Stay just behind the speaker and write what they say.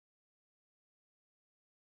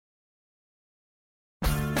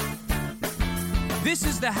This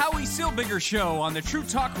is the Howie Silbiger Show on the True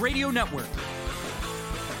Talk Radio Network.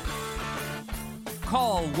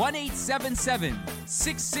 Call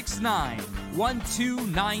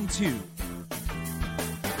 1-877-669-1292.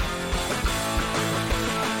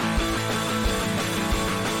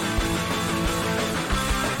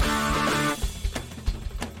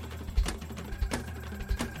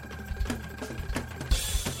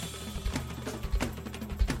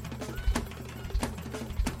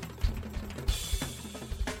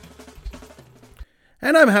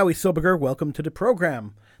 And I'm Howie Silbiger. Welcome to the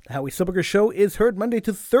program. The Howie Silbiger Show is heard Monday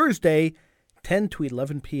to Thursday, 10 to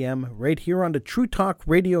 11 p.m. right here on the True Talk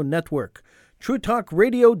Radio Network.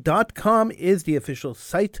 TrueTalkRadio.com is the official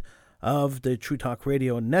site of the True Talk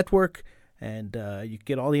Radio Network. And you can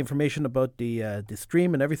get all the information about the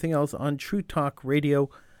stream and everything else on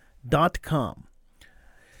TrueTalkRadio.com.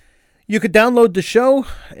 You could download the show.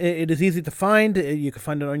 It is easy to find. You can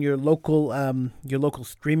find it on your local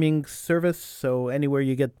streaming service. So anywhere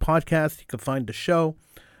you get podcasts, you can find the show.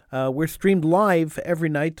 We're streamed live every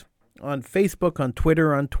night on Facebook, on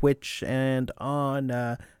Twitter, on Twitch, and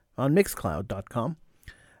on Mixcloud.com.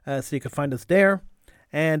 So you can find us there.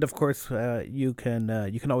 And of course, you can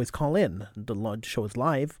always call in. The show is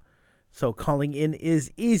live, so calling in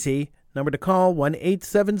is easy. Number to call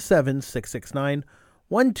 1-877-669-1292.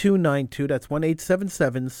 That's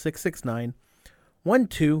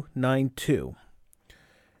 1-877-669-1292.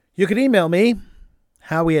 You can email me,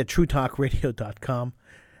 Howie@TrueTalkRadio.com.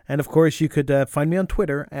 And of course, you could find me on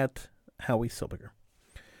Twitter at Howie Silbiger.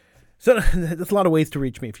 So there's a lot of ways to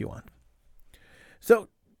reach me if you want. So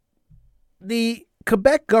the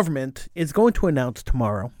Quebec government is going to announce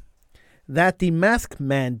tomorrow that the mask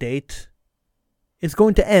mandate is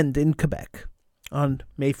going to end in Quebec on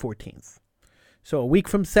May 14th. So a week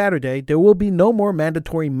from Saturday, there will be no more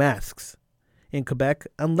mandatory masks in Quebec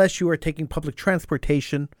unless you are taking public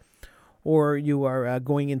transportation or you are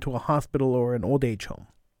going into a hospital or an old age home.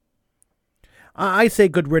 I say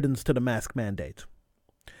good riddance to the mask mandate.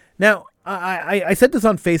 Now, I said this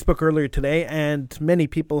on Facebook earlier today, and many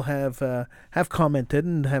people have commented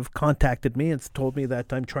and have contacted me and told me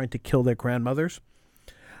that I'm trying to kill their grandmothers.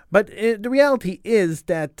 But the reality is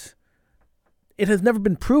that it has never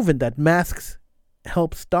been proven that masks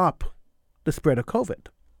help stop the spread of COVID.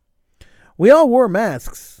 We all wore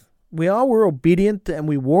masks. We all were obedient, and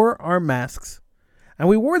we wore our masks, and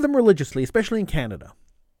we wore them religiously, especially in Canada.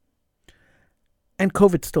 And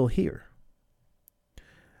COVID's still here.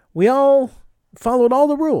 We all followed all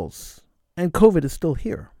the rules, and COVID is still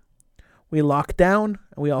here. We locked down,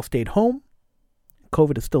 and we all stayed home.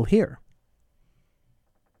 COVID is still here.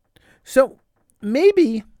 So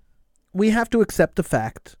maybe we have to accept the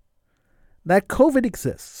fact that COVID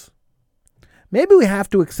exists. Maybe we have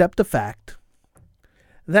to accept the fact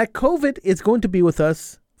that COVID is going to be with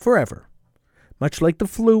us forever, much like the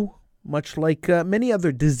flu, much like many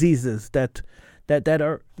other diseases that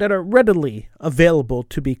are readily available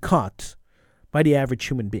to be caught by the average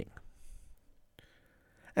human being.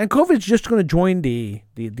 And COVID is just going to join the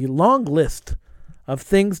long list of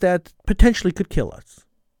things that potentially could kill us.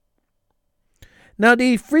 Now,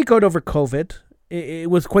 the freak out over COVID, it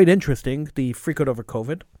was quite interesting, the freak out over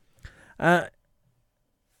COVID.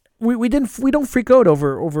 We don't freak out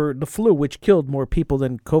over the flu, which killed more people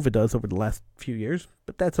than COVID does over the last few years,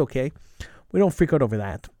 but that's okay. We don't freak out over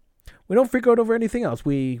that. We don't freak out over anything else.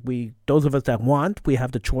 We those of us that want, we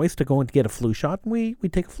have the choice to go and get a flu shot, and we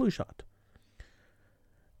take a flu shot.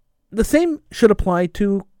 The same should apply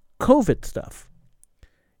to COVID stuff.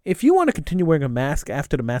 If you want to continue wearing a mask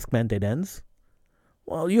after the mask mandate ends,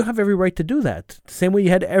 well, you have every right to do that. The same way you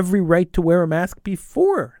had every right to wear a mask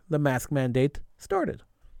before the mask mandate started.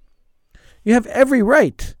 You have every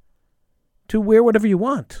right to wear whatever you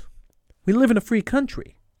want. We live in a free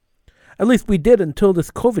country. At least we did until this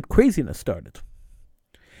COVID craziness started.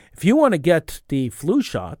 If you want to get the flu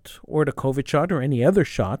shot or the COVID shot or any other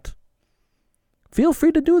shot, feel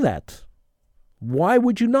free to do that. Why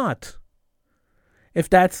would you not? If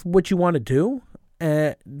that's what you want to do,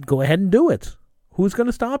 go ahead and do it. Who's going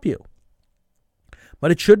to stop you?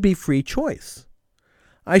 But it should be free choice.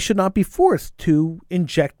 I should not be forced to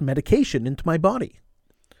inject medication into my body.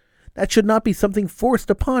 That should not be something forced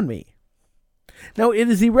upon me. Now, it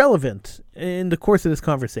is irrelevant in the course of this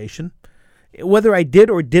conversation whether I did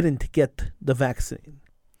or didn't get the vaccine.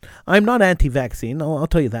 I'm not anti-vaccine, I'll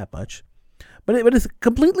tell you that much. But it's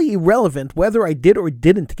completely irrelevant whether I did or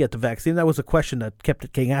didn't get the vaccine. That was a question that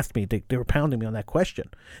kept getting asked me. They were pounding me on that question.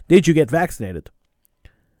 Did you get vaccinated?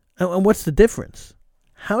 And what's the difference?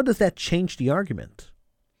 How does that change the argument?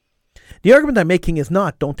 The argument I'm making is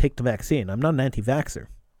not don't take the vaccine. I'm not an anti-vaxxer.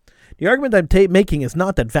 The argument I'm making is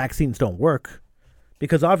not that vaccines don't work,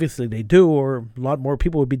 because obviously they do, or a lot more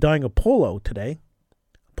people would be dying of polio today.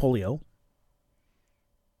 Polio.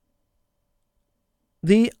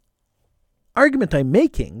 The argument I'm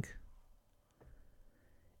making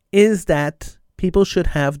is that people should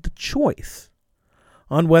have the choice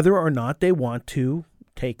on whether or not they want to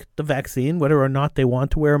take the vaccine, whether or not they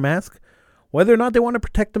want to wear a mask, whether or not they want to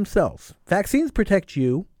protect themselves. Vaccines protect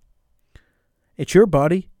you. It's your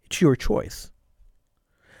body. It's your choice.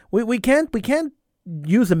 We can't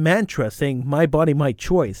use a mantra saying my body, my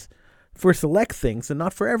choice for select things and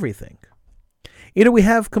not for everything. Either we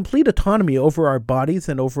have complete autonomy over our bodies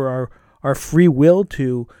and over our free will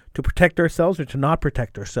to protect ourselves or to not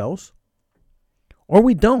protect ourselves, or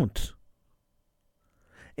we don't.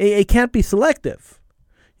 It can't be selective.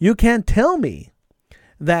 You can't tell me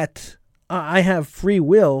that I have free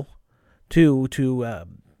will to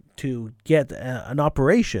get an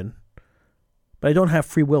operation, but I don't have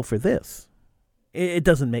free will for this. It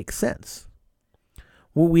doesn't make sense.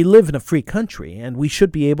 Well, we live in a free country, and we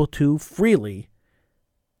should be able to freely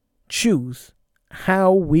choose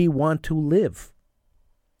how we want to live.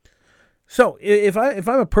 So if I'm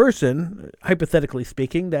a person, hypothetically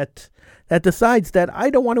speaking, that decides that I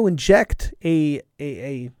don't want to inject a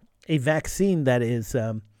vaccine that is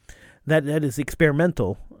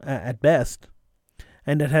experimental at best,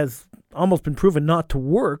 and that has almost been proven not to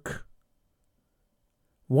work,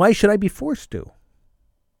 why should I be forced to?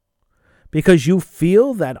 Because you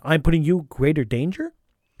feel that I'm putting you in greater danger?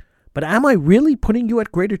 But am I really putting you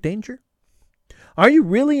at greater danger? Are you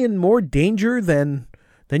really in more danger than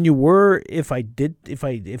you were if I did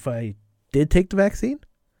take the vaccine?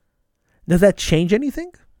 Does that change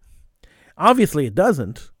anything? Obviously it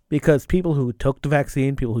doesn't, because people who took the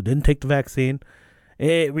vaccine, people who didn't take the vaccine,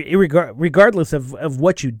 regardless of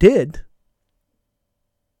what you did,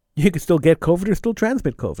 you could still get COVID or still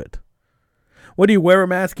transmit COVID. Whether you wear a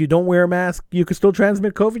mask, you don't wear a mask, you could still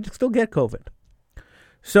transmit COVID, you can still get COVID.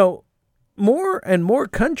 So more and more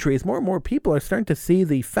countries, more and more people are starting to see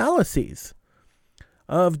the fallacies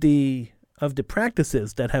of the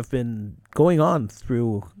practices that have been going on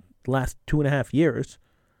through the last 2.5 years,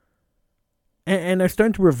 and are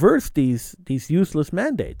starting to reverse these useless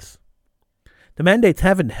mandates. The mandates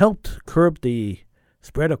haven't helped curb the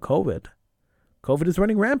spread of COVID. COVID is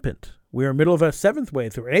running rampant. We're in the middle of a 7th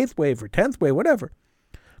wave or 8th wave or 10th wave, whatever.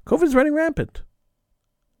 COVID is running rampant.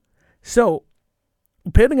 So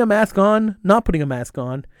putting a mask on, not putting a mask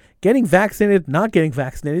on, getting vaccinated, not getting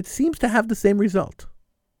vaccinated, seems to have the same result.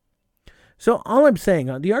 So all I'm saying,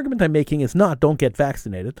 the argument I'm making is not don't get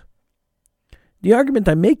vaccinated. The argument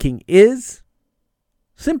I'm making is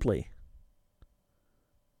simply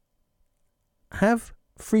have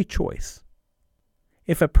free choice.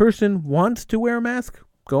 If a person wants to wear a mask,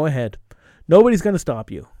 go ahead. Nobody's going to stop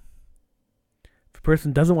you. If a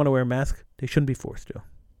person doesn't want to wear a mask, they shouldn't be forced to.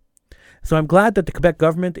 So I'm glad that the Quebec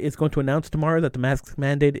government is going to announce tomorrow that the mask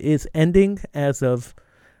mandate is ending as of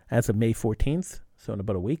May 14th, so in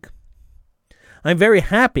about a week. I'm very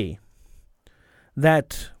happy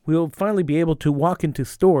that we'll finally be able to walk into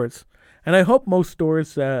stores, and I hope most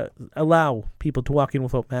stores allow people to walk in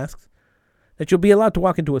without masks, that you'll be allowed to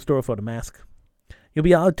walk into a store without a mask. You'll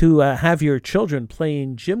be allowed to have your children play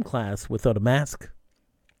in gym class without a mask.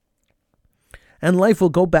 And life will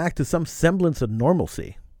go back to some semblance of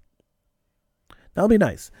normalcy. That'll be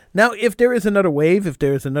nice. Now, if there is another wave, if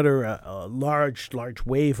there is another large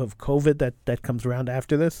wave of COVID that comes around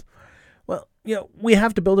after this, well, we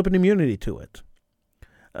have to build up an immunity to it.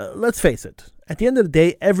 Let's face it. At the end of the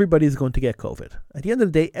day, everybody's going to get COVID. At the end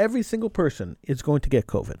of the day, every single person is going to get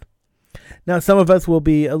COVID. Now, some of us will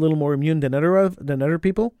be a little more immune than other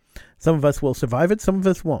people. Some of us will survive it. Some of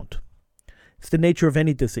us won't. It's the nature of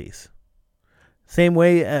any disease. Same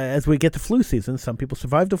way as we get to flu season. Some people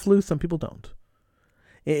survive the flu. Some people don't.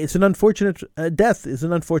 It's an unfortunate death is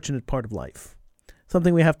an unfortunate part of life.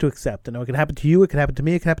 Something we have to accept. And it could happen to you. It could happen to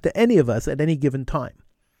me. It could happen to any of us at any given time.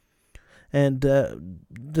 And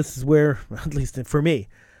this is where, at least for me,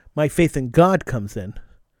 my faith in God comes in.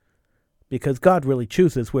 Because God really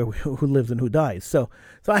chooses who lives and who dies. So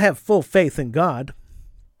I have full faith in God.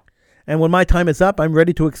 And when my time is up, I'm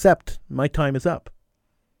ready to accept my time is up.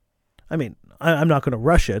 I mean, I'm not going to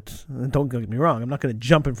rush it. Don't get me wrong. I'm not going to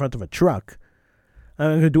jump in front of a truck.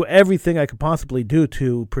 I'm going to do everything I could possibly do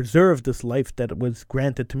to preserve this life that was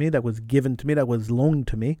granted to me, that was given to me, that was loaned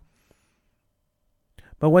to me.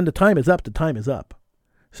 But when the time is up, the time is up.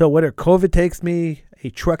 So whether COVID takes me, a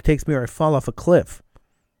truck takes me, or I fall off a cliff,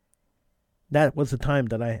 that was the time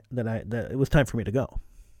that it was time for me to go.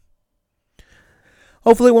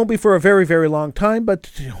 Hopefully it won't be for a very, very long time, but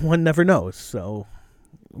one never knows. So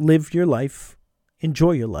live your life,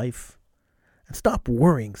 enjoy your life, and stop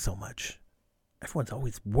worrying so much. Everyone's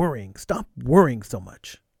always worrying. Stop worrying so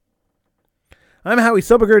much. I'm Howie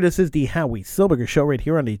Silberger. This is the Howie Silberger Show right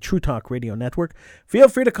here on the True Talk Radio Network. Feel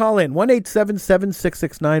free to call in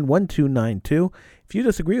 1-877-669-1292. If you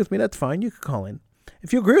disagree with me, that's fine. You can call in.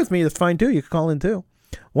 If you agree with me, that's fine too. You can call in too.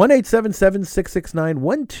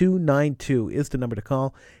 1-877-669-1292 is the number to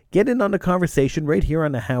call. Get in on the conversation right here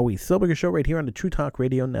on the Howie Silberger Show right here on the True Talk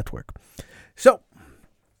Radio Network. So,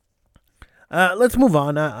 let's move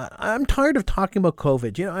on. I'm tired of talking about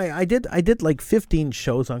COVID. You know, I did like 15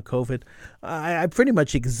 shows on COVID. I pretty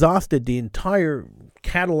much exhausted the entire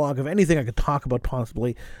catalog of anything I could talk about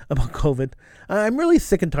possibly about COVID. I'm really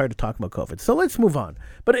sick and tired of talking about COVID. So let's move on.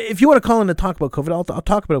 But if you want to call in and talk about COVID, I'll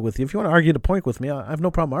talk about it with you. If you want to argue the point with me, I have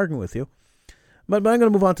no problem arguing with you. But I'm going to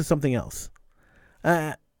move on to something else.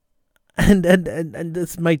 And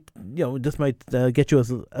this might get you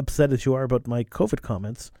as upset as you are about my COVID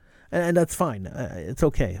comments. And that's fine. It's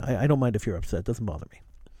okay. I don't mind if you're upset. It doesn't bother me.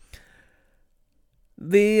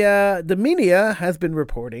 The media has been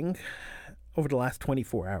reporting over the last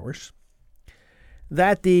 24 hours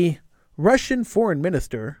that the Russian foreign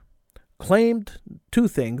minister claimed two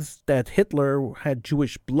things: that Hitler had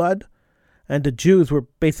Jewish blood and the Jews were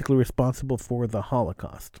basically responsible for the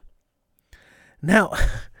Holocaust. Now,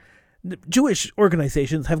 the Jewish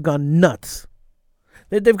organizations have gone nuts.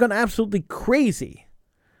 They've gone absolutely crazy.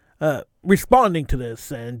 Responding to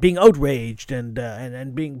this and being outraged and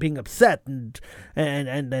being upset and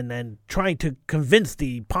trying to convince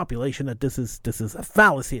the population that this is a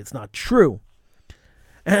fallacy. It's not true.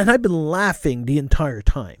 And I've been laughing the entire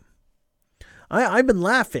time. I've been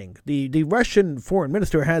laughing. The Russian foreign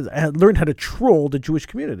minister has learned how to troll the Jewish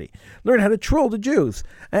community, learned how to troll the Jews,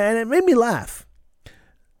 and it made me laugh.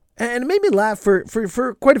 And it made me laugh for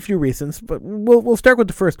quite a few reasons, but we'll start with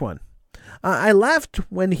the first one. I laughed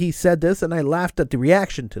when he said this, and I laughed at the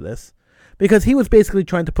reaction to this, because he was basically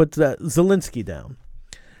trying to put Zelensky down.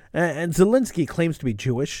 And Zelensky claims to be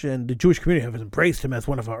Jewish, and the Jewish community have embraced him as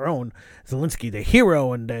one of our own. Zelensky, the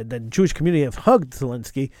hero, and the Jewish community have hugged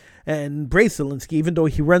Zelensky and embraced Zelensky, even though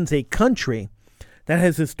he runs a country that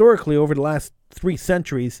has historically, over the last 3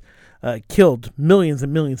 centuries, killed millions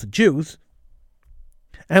and millions of Jews,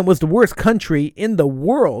 and was the worst country in the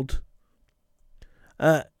world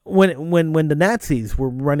when the Nazis were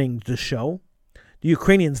running the show. The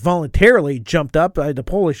Ukrainians voluntarily jumped up. The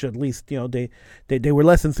Polish, at least, they were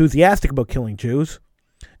less enthusiastic about killing Jews.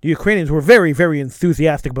 The Ukrainians were very, very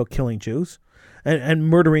enthusiastic about killing Jews and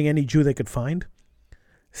murdering any Jew they could find.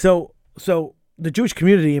 So the Jewish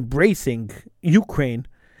community embracing Ukraine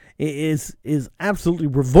is absolutely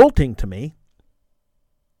revolting to me.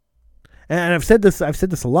 And I've said this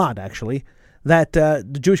a lot, actually, that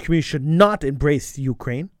the Jewish community should not embrace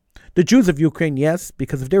Ukraine. The Jews of Ukraine, yes,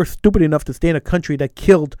 because if they were stupid enough to stay in a country that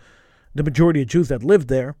killed the majority of Jews that lived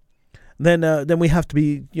there, then we have to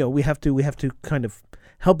be, we have to kind of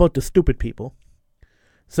help out the stupid people.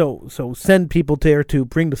 So send people there to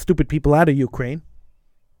bring the stupid people out of Ukraine.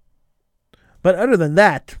 But other than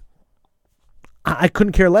that, I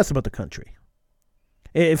couldn't care less about the country.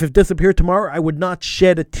 If it disappeared tomorrow, I would not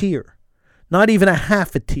shed a tear, not even a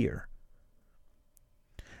half a tear.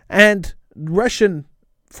 And Russian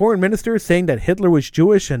foreign minister saying that Hitler was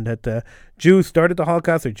Jewish and that Jews started the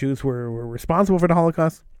Holocaust, or Jews were responsible for the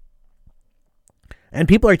Holocaust. And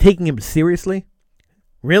people are taking him seriously?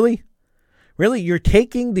 Really? Really? You're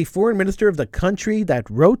taking the foreign minister of the country that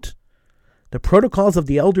wrote the Protocols of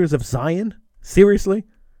the Elders of Zion seriously?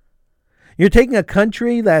 You're taking a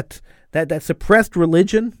country that suppressed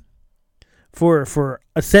religion for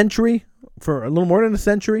a century, for a little more than a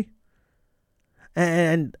century,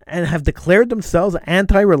 and have declared themselves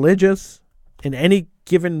anti-religious in any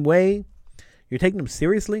given way. You're taking them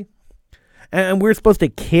seriously? And we're supposed to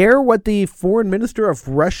care what the foreign minister of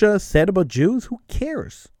Russia said about Jews? Who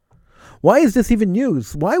cares? Why is this even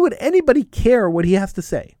news? Why would anybody care what he has to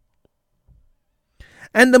say?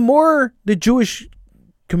 And the more the Jewish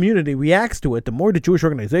community reacts to it, the more the Jewish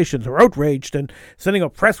organizations are outraged and sending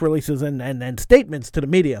out press releases and statements to the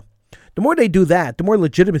media. The more they do that, the more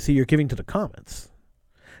legitimacy you're giving to the comments.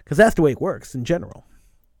 Because that's the way it works in general.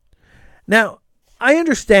 Now, I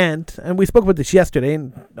understand, and we spoke about this yesterday,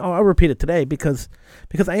 and I'll repeat it today, because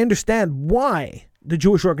I understand why the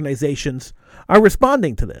Jewish organizations are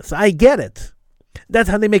responding to this. I get it. That's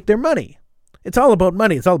how they make their money. It's all about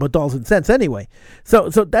money. It's all about dollars and cents anyway. So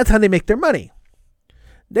that's how they make their money.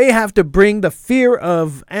 They have to bring the fear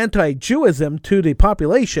of anti-Jewism to the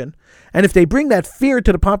population, and if they bring that fear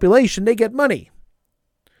to the population, they get money.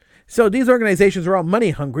 So these organizations are all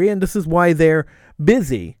money hungry, and this is why they're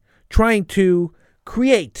busy trying to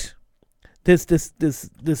create this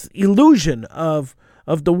illusion of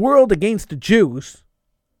the world against the Jews,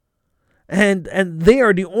 and they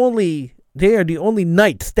are the only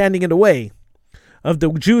knight standing in the way of the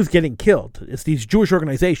Jews getting killed. It's these Jewish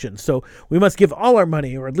organizations. So we must give all our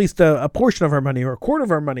money, or at least a portion of our money, or a quarter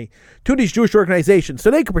of our money, to these Jewish organizations so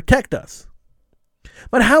they can protect us.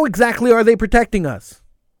 But how exactly are they protecting us?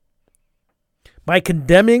 By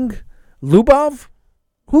condemning Lubov?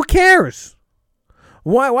 Who cares?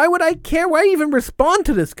 Why would I care? Why even respond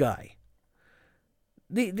to this guy?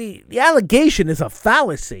 The allegation is a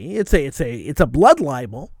fallacy. It's a blood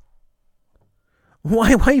libel.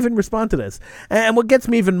 Why even respond to this? And what gets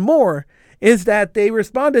me even more is that they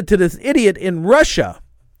responded to this idiot in Russia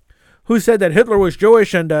who said that Hitler was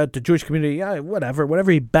Jewish and the Jewish community,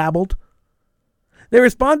 whatever he babbled. They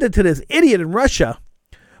responded to this idiot in Russia.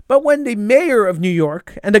 But when the mayor of New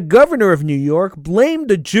York and the governor of New York blamed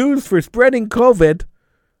the Jews for spreading COVID,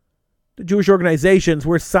 the Jewish organizations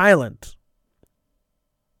were silent.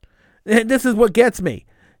 And this is what gets me.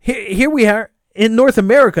 Here we are in North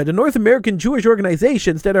America, the North American Jewish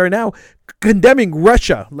organizations that are now condemning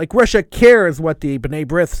Russia, like Russia cares what the B'nai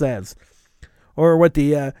B'rith says, or what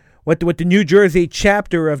the New Jersey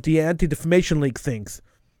chapter of the Anti-Defamation League thinks.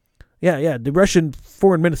 Yeah, the Russian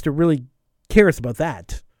foreign minister really cares about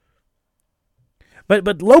that.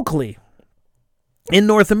 But locally, in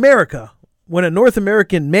North America, when a North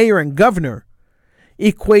American mayor and governor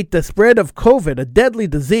equate the spread of COVID, a deadly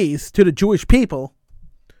disease, to the Jewish people,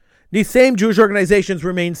 these same Jewish organizations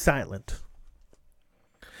remain silent.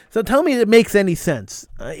 So tell me if it makes any sense.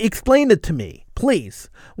 Explain it to me, please.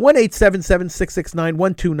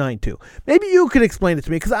 1-877-669-1292. Maybe you could explain it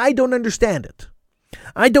to me, because I don't understand it.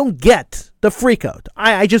 I don't get the freakout.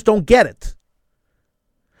 I just don't get it.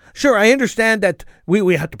 Sure, I understand that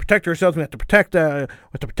we have to protect ourselves. We have to protect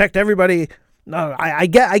everybody. No, I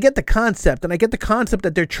get the concept, and I get the concept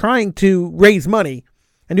that they're trying to raise money,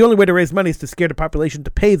 and the only way to raise money is to scare the population,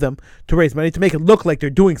 to pay them to raise money, to make it look like they're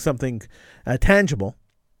doing something tangible.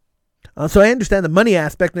 So I understand the money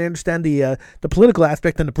aspect, and I understand the political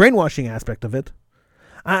aspect and the brainwashing aspect of it.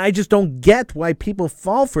 I just don't get why people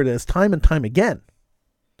fall for this time and time again.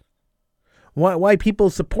 Why people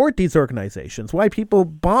support these organizations, why people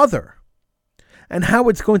bother, and how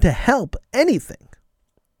it's going to help anything.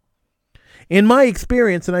 In my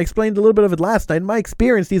experience, and I explained a little bit of it last night, in my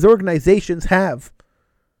experience, these organizations have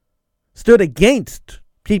stood against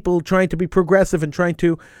people trying to be progressive and trying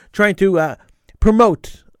to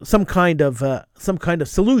promote some kind of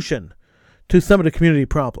solution to some of the community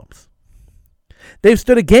problems. They've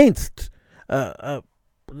stood against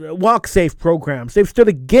walk safe programs. They've stood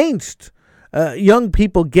against young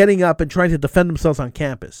people getting up and trying to defend themselves on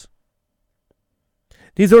campus.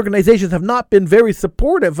 These organizations have not been very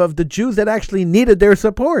supportive of the Jews that actually needed their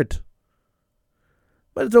support.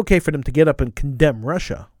 But it's okay for them to get up and condemn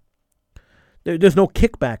Russia. There's no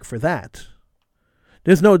kickback for that.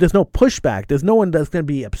 There's no pushback. There's no one that's going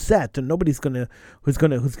to be upset, and nobody's who's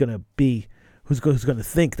going to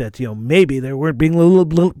think that maybe they weren't being a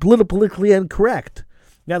little politically incorrect.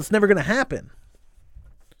 That's never going to happen.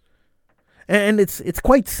 And it's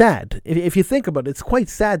quite sad. If you think about it, it's quite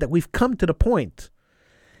sad that we've come to the point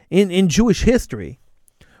in Jewish history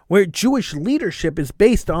where Jewish leadership is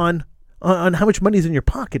based on how much money is in your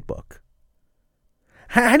pocketbook.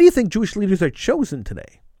 How do you think Jewish leaders are chosen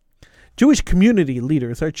today? Jewish community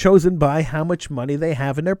leaders are chosen by how much money they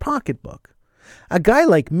have in their pocketbook. A guy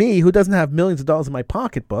like me, who doesn't have millions of dollars in my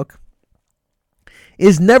pocketbook,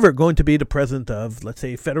 is never going to be the president of, let's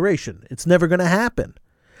say, a federation. It's never going to happen.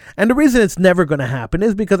 And the reason it's never going to happen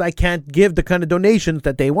is because I can't give the kind of donations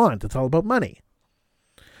that they want. It's all about money.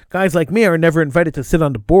 Guys like me are never invited to sit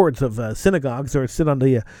on the boards of synagogues or sit on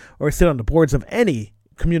the boards of any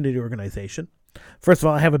community organization. First of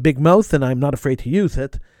all, I have a big mouth and I'm not afraid to use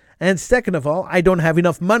it. And second of all, I don't have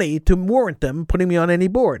enough money to warrant them putting me on any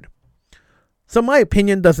board. So my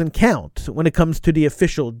opinion doesn't count when it comes to the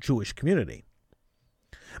official Jewish community.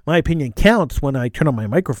 My opinion counts when I turn on my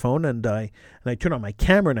microphone and I turn on my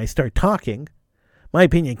camera and I start talking. My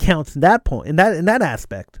opinion counts in that point, in that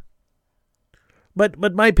aspect.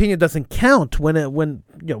 But my opinion doesn't count when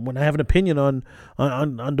I have an opinion on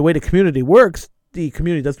the way the community works. The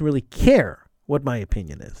community doesn't really care what my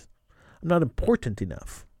opinion is. I'm not important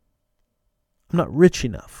enough. I'm not rich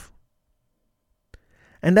enough.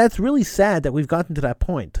 And that's really sad that we've gotten to that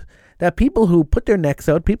point. That people who put their necks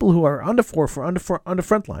out, people who are on the forefront, on the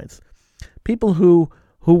front lines, people who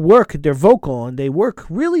work, they're vocal and they work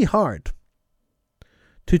really hard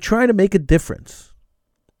to try to make a difference.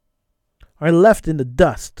 are left in the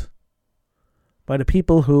dust by the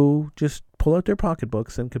people who just pull out their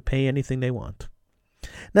pocketbooks and could pay anything they want.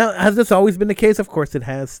 Now, has this always been the case? Of course it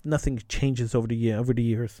has. Nothing changes over the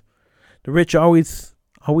years. The rich always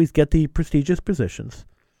get the prestigious positions.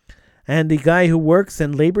 And the guy who works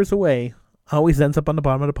and labors away always ends up on the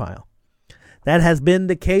bottom of the pile. That has been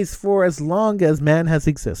the case for as long as man has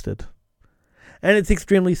existed. And it's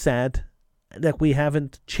extremely sad that we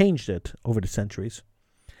haven't changed it over the centuries.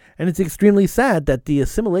 And it's extremely sad that the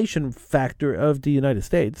assimilation factor of the United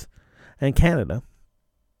States and Canada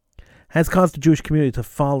has caused the Jewish community to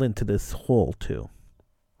fall into this hole too.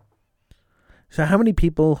 So how many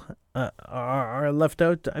people are left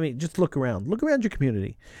out? I mean, just look around. Look around your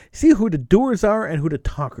community. See who the doers are and who the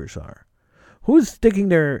talkers are. Who's sticking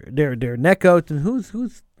their neck out and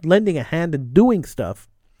who's lending a hand and doing stuff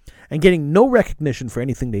and getting no recognition for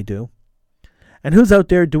anything they do. And who's out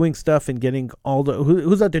there doing stuff and getting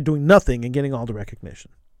who's out there doing nothing and getting all the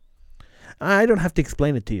recognition. I don't have to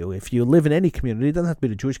explain it to you. If you live in any community, it doesn't have to be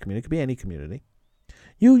the Jewish community, it could be any community.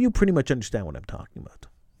 You pretty much understand what I'm talking about.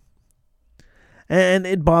 And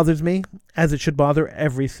it bothers me, as it should bother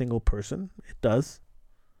every single person. It does.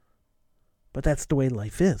 But that's the way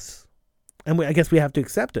life is. And I guess we have to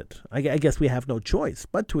accept it. I guess we have no choice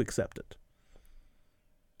but to accept it.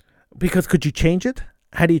 Because could you change it?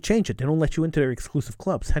 How do you change it? They don't let you into their exclusive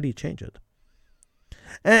clubs. How do you change it?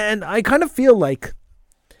 And I kind of feel like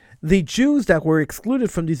the Jews that were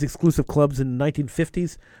excluded from these exclusive clubs in the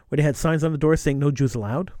 1950s, where they had signs on the door saying no Jews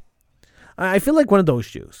allowed, I feel like one of those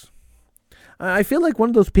Jews. I feel like one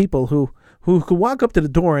of those people who could walk up to the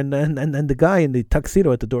door and the guy in the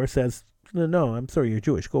tuxedo at the door says, no, I'm sorry, you're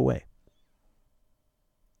Jewish, go away.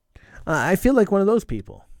 I feel like one of those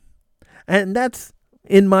people. And that's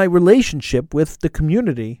in my relationship with the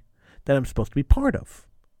community that I'm supposed to be part of.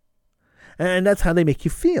 And that's how they make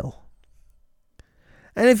you feel.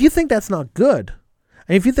 And if you think that's not good,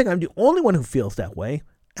 and if you think I'm the only one who feels that way,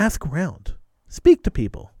 ask around. Speak to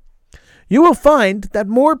people. You will find that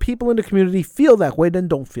more people in the community feel that way than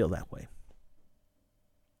don't feel that way.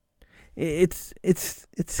 It's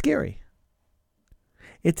scary.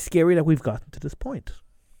 It's scary that we've gotten to this point.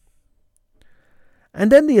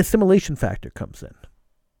 And then the assimilation factor comes in.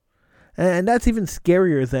 And that's even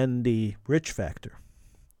scarier than the rich factor.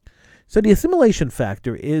 So the assimilation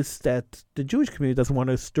factor is that the Jewish community doesn't want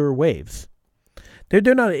to stir waves.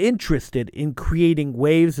 They're not interested in creating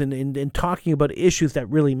waves and in talking about issues that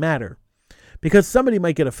really matter. Because somebody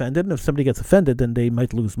might get offended, and if somebody gets offended, then they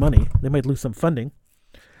might lose money. They might lose some funding.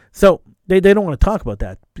 So they don't want to talk about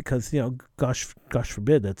that because, gosh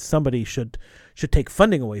forbid that somebody should take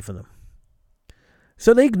funding away from them.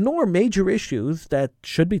 So they ignore major issues that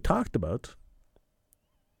should be talked about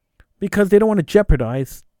because they don't want to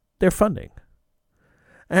jeopardize their funding.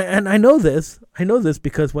 And I know this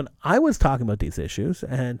because when I was talking about these issues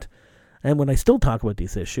and when I still talk about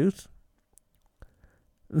these issues,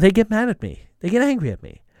 they get mad at me. They get angry at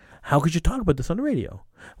me. How could you talk about this on the radio?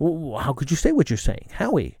 How could you say what you're saying?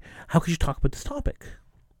 Howie, how could you talk about this topic?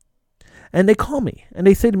 And they call me and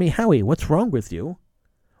they say to me, Howie, what's wrong with you?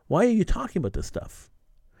 Why are you talking about this stuff?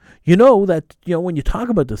 You know that, when you talk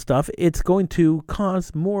about this stuff, it's going to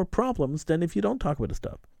cause more problems than if you don't talk about this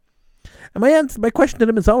stuff. And my question to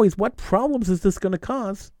them is always, what problems is this going to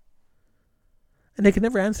cause? And they can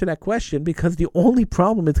never answer that question because the only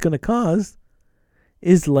problem it's going to cause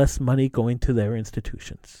is less money going to their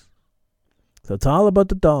institutions. So it's all about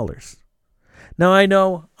the dollars. Now I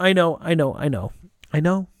know.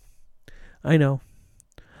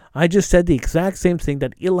 I just said the exact same thing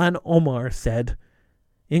that Ilhan Omar said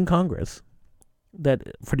in Congress, that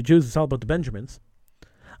for the Jews it's all about the Benjamins.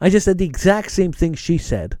 I just said the exact same thing she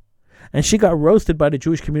said, and she got roasted by the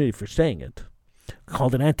Jewish community for saying it.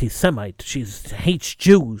 Called an anti-Semite. She hates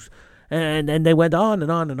Jews. And they went on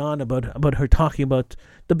and on and on about her talking about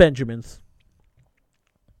the Benjamins.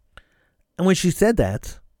 And when she said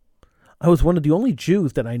that, I was one of the only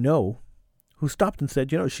Jews that I know who stopped and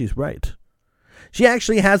said, she's right. She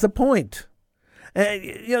actually has a point.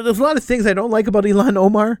 There's a lot of things I don't like about Ilhan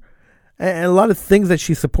Omar, and a lot of things that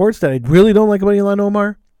she supports that I really don't like about Ilhan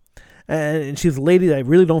Omar. And she's a lady that I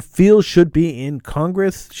really don't feel should be in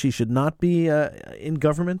Congress. She should not be in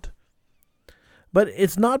government. But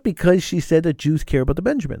it's not because she said that Jews care about the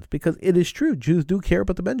Benjamins, because it is true. Jews do care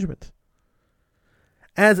about the Benjamins,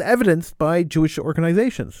 as evidenced by Jewish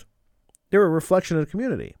organizations. They're a reflection of the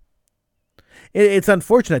community. It's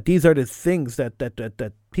unfortunate. These are the things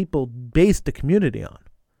that people base the community on.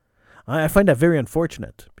 I find that very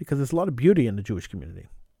unfortunate because there's a lot of beauty in the Jewish community.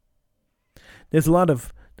 There's a lot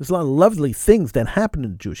of There's a lot of lovely things that happen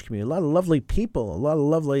in the Jewish community, a lot of lovely people, a lot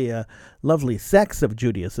of lovely sects of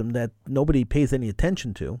Judaism that nobody pays any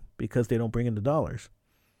attention to because they don't bring in the dollars.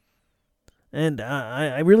 And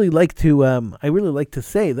I really like to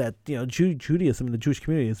say that Judaism and the Jewish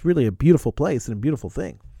community is really a beautiful place and a beautiful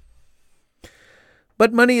thing.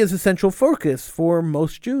 But money is a central focus for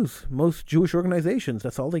most Jews, most Jewish organizations.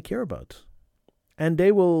 That's all they care about, and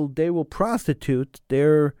they will prostitute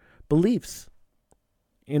their beliefs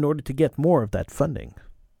in order to get more of that funding.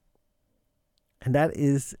 And that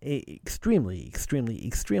is a extremely, extremely,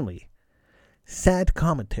 extremely sad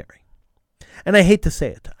commentary. And I hate to say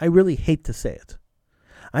it. I really hate to say it.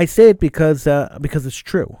 I say it because it's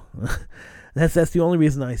true. That's the only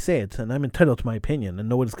reason I say it, and I'm entitled to my opinion, and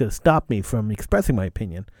nobody's going to stop me from expressing my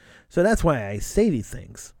opinion. So that's why I say these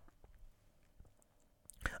things.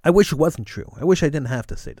 I wish it wasn't true. I wish I didn't have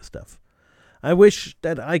to say this stuff. I wish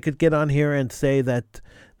that I could get on here and say that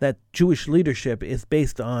Jewish leadership is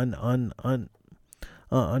based on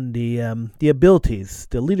the abilities,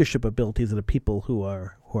 the leadership abilities of the people who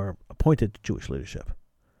are appointed to Jewish leadership.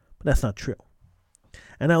 But that's not true.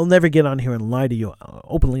 And I'll never get on here and lie to you,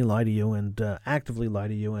 openly lie to you, and actively lie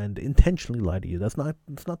to you, and intentionally lie to you. That's not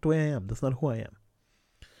the way I am. That's not who I am.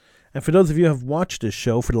 And for those of you who have watched this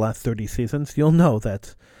show for the last 30 seasons, you'll know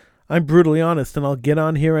that I'm brutally honest, and I'll get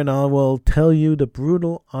on here and I will tell you the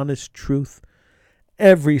brutal, honest truth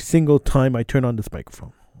every single time I turn on this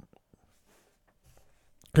microphone.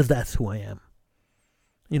 Because that's who I am.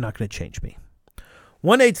 You're not going to change me.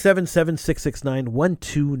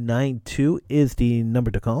 1-877-669-1292 is the number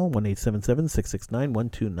to call.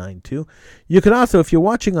 1-877-669-1292. You can also, if you're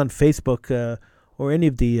watching on Facebook or any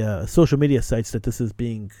of the social media sites that this is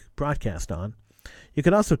being broadcast on, you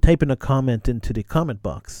can also type in a comment into the comment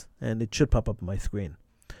box, and it should pop up on my screen.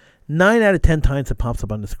 9 out of 10 times it pops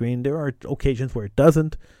up on the screen. There are occasions where it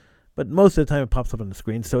doesn't, but most of the time it pops up on the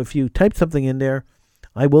screen. So if you type something in there,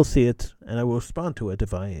 I will see it, and I will respond to it.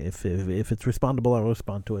 If it's respondable, I will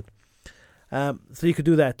respond to it. So you could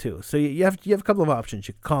do that too. So you have a couple of options.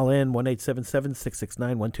 You can call in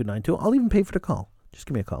 1-877-669-1292. I'll even pay for the call. Just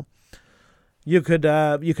give me a call. You could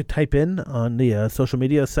type in on the social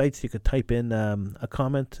media sites. You could type in a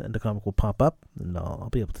comment, and the comment will pop up, and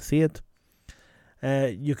I'll be able to see it.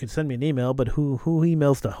 You can send me an email, but who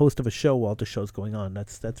emails the host of a show while the show's going on?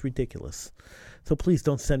 That's ridiculous. So please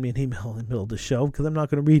don't send me an email in the middle of the show, because I'm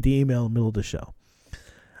not going to read the email in the middle of the show.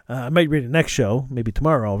 I might read the next show. Maybe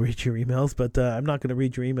tomorrow I'll read your emails, but I'm not going to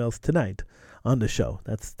read your emails tonight on the show.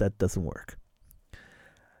 That doesn't work.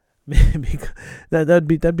 that'd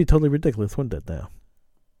be totally ridiculous, wouldn't it? Now,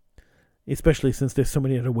 especially since there's so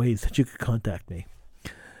many other ways that you could contact me.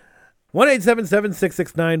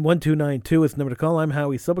 1-877-669-1292 is the number to call. I'm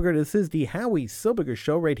Howie Silberger. This is the Howie Silberger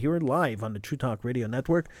Show right here live on the True Talk Radio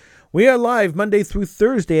Network. We are live Monday through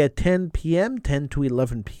Thursday at 10 p.m., 10 to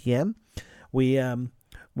 11 p.m. We are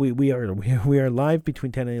live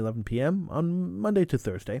between 10 and 11 p.m. on Monday to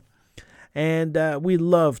Thursday. And we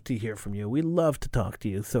love to hear from you. We love to talk to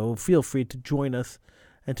you. So feel free to join us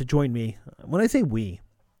and to join me. When I say we,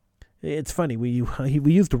 it's funny. We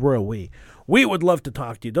use the royal we. We would love to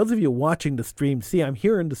talk to you. Those of you watching the stream, see, I'm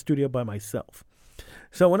here in the studio by myself.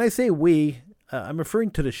 So when I say we, I'm referring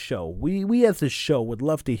to the show. We as the show would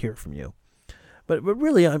love to hear from you. But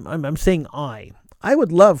really, I'm saying I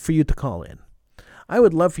would love for you to call in. I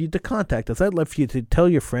would love for you to contact us. I'd love for you to tell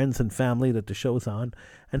your friends and family that the show's on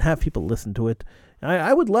and have people listen to it.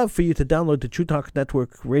 I would love for you to download the True Talk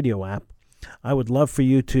Network radio app. I would love for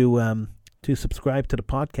you to subscribe to the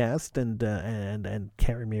podcast and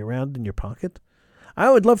carry me around in your pocket. I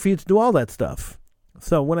would love for you to do all that stuff.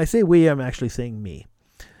 So when I say we, I'm actually saying me.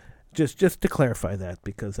 Just to clarify that,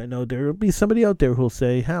 because I know there will be somebody out there who will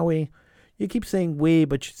say, Howie, you keep saying we,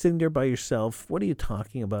 but you're sitting there by yourself. What are you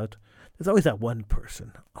talking about? There's always that one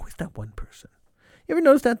person. Always that one person. You ever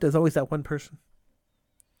notice that? There's always that one person.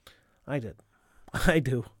 I did. I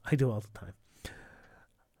do all the time.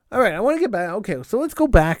 All right, I want to get back. Okay, so let's go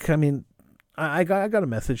back. I mean, I got a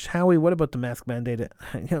message. Howie, what about the mask mandate?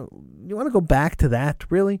 You want to go back to that,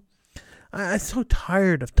 really? I'm so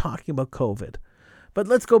tired of talking about COVID. But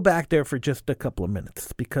let's go back there for just a couple of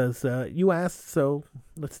minutes, because you asked, so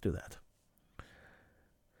let's do that.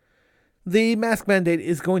 The mask mandate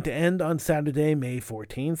is going to end on Saturday, May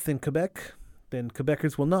 14th in Quebec. Then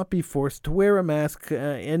Quebecers will not be forced to wear a mask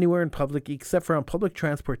anywhere in public except for on public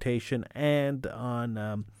transportation and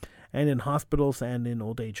on and in hospitals and in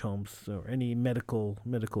old age homes or any medical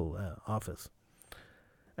office.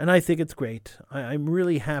 And I think it's great. I'm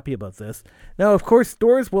really happy about this. Now, of course,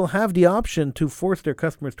 stores will have the option to force their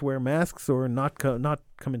customers to wear masks or not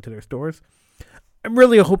come into their stores. I'm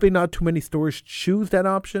really hoping not too many stores choose that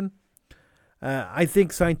option. I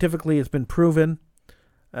think scientifically it's been proven.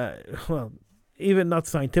 Well, even not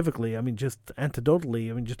scientifically, I mean, just anecdotally,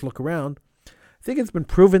 I mean, just look around. I think it's been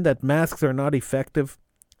proven that masks are not effective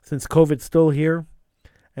since COVID's still here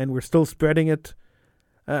and we're still spreading it.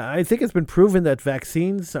 I think it's been proven that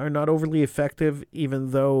vaccines are not overly effective,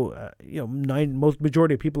 even though, most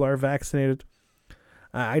majority of people are vaccinated.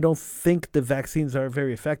 I don't think the vaccines are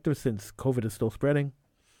very effective since COVID is still spreading.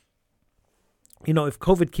 If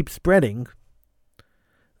COVID keeps spreading,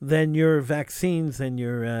 then your vaccines and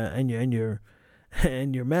your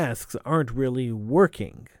masks aren't really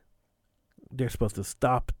working. They're supposed to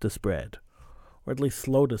stop the spread, or at least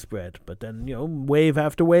slow the spread. But then, wave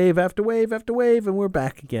after wave after wave after wave, and we're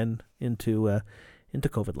back again into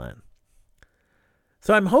COVID land.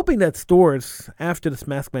 So I'm hoping that stores, after this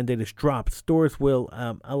mask mandate is dropped, stores will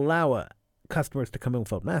allow customers to come in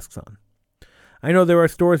without masks on. I know there are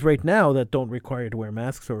stores right now that don't require you to wear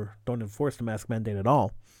masks or don't enforce the mask mandate at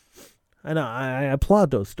all. And I applaud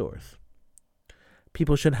those stores.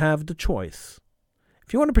 People should have the choice.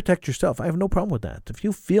 If you want to protect yourself, I have no problem with that. If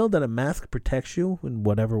you feel that a mask protects you in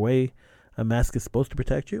whatever way a mask is supposed to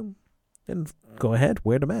protect you, then go ahead,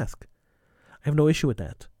 wear the mask. I have no issue with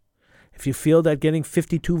that. If you feel that getting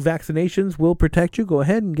 52 vaccinations will protect you, go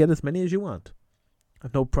ahead and get as many as you want. I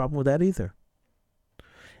have no problem with that either.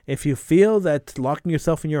 If you feel that locking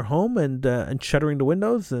yourself in your home and shuttering the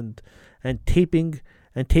windows and taping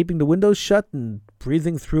the windows shut and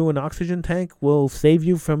breathing through an oxygen tank will save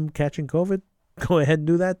you from catching COVID, go ahead and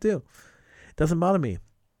do that too. It doesn't bother me.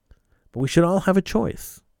 But we should all have a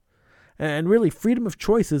choice. And really, freedom of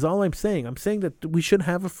choice is all I'm saying. I'm saying that we should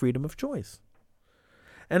have a freedom of choice.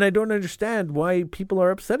 And I don't understand why people are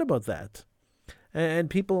upset about that. And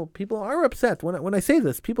people are upset. When I say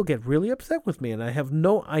this, people get really upset with me, and I have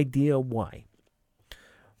no idea why.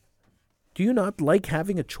 Do you not like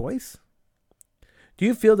having a choice? Do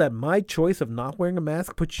you feel that my choice of not wearing a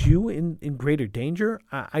mask puts you in greater danger?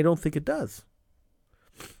 I don't think it does.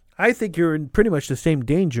 I think you're in pretty much the same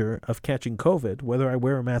danger of catching COVID, whether I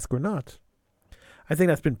wear a mask or not. I think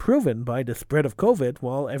that's been proven by the spread of COVID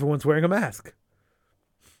while everyone's wearing a mask.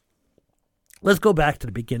 Let's go back to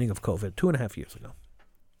the beginning of COVID 2.5 years ago,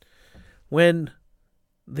 when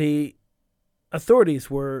the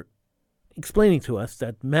authorities were explaining to us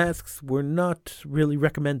that masks were not really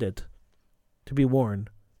recommended to be worn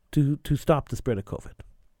to stop the spread of COVID.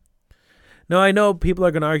 Now, I know people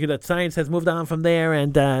are going to argue that science has moved on from there,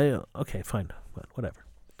 and okay, fine, whatever.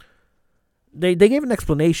 They gave an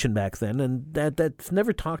explanation back then, and that's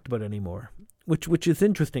never talked about anymore, which is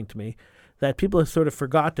interesting to me, that people have sort of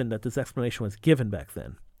forgotten that this explanation was given back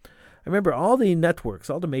then. I remember all the networks,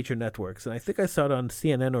 all the major networks, and I think I saw it on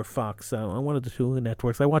CNN or Fox, on one of the two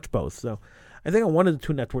networks. I watch both, so I think on one of the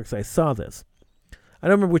two networks I saw this. I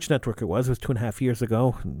don't remember which network it was. It was 2.5 years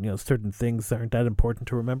ago. Certain things aren't that important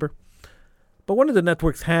to remember. But one of the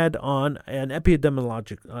networks had on an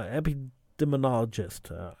epidemiologist.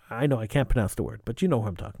 I know I can't pronounce the word, but you know who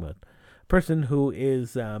I'm talking about. A person who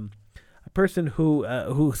is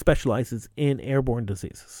who specializes in airborne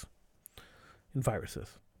diseases, in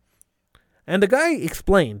viruses. And the guy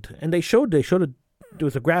explained, and they showed there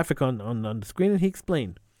was a graphic on the screen, and he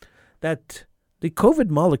explained that the COVID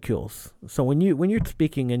molecules. So when you're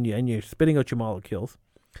speaking and you're spitting out your molecules,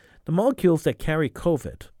 the molecules that carry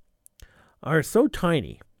COVID are so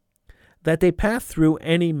tiny that they pass through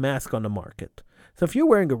any mask on the market. So if you're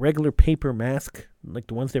wearing a regular paper mask, like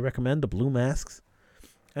the ones they recommend, the blue masks,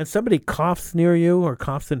 and somebody coughs near you or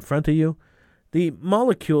coughs in front of you, the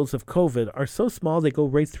molecules of COVID are so small they go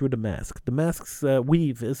right through the mask. The mask's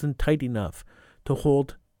weave isn't tight enough to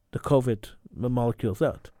hold the COVID molecules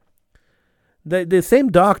out. The same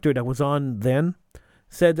doctor that was on then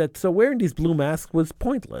said that so wearing these blue masks was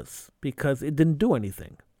pointless because it didn't do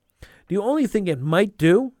anything. The only thing it might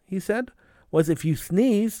do, he said, was if you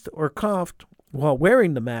sneezed or coughed while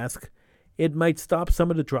wearing the mask, it might stop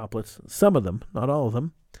some of the droplets, some of them, not all of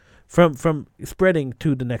them, from spreading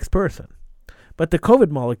to the next person. But the COVID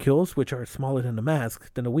molecules, which are smaller than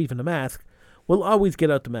the weave in the mask, will always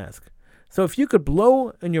get out the mask. So if you could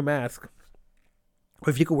blow in your mask, or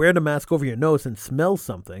if you could wear the mask over your nose and smell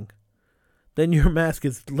something, then your mask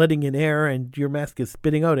is letting in air and your mask is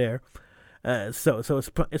spitting out air. So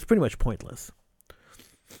it's pretty much pointless.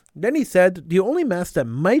 Then he said the only masks that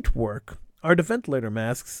might work are the ventilator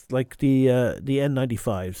masks, like the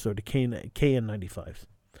N95s or the KN95s.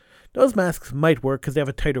 Those masks might work because they have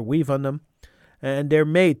a tighter weave on them, and they're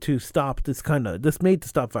made to stop made to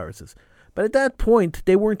stop viruses. But at that point,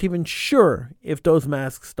 they weren't even sure if those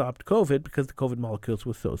masks stopped COVID because the COVID molecules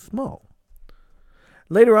were so small.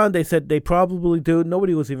 Later on, they said they probably do.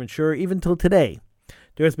 Nobody was even sure, even till today.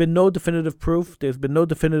 There has been no definitive proof. There's been no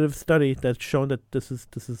definitive study that's shown that this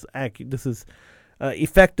is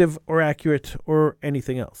effective or accurate or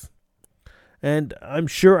anything else. And I'm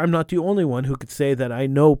sure I'm not the only one who could say that I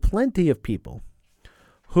know plenty of people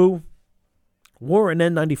who wore an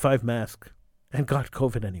N95 mask and got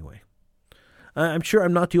COVID anyway. I'm sure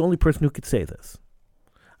I'm not the only person who could say this.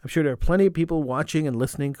 I'm sure there are plenty of people watching and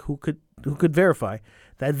listening who could verify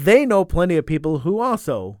that they know plenty of people who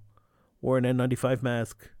also wore an N95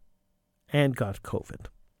 mask and got COVID.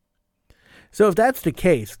 So if that's the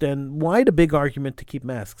case, then why the big argument to keep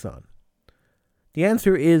masks on? The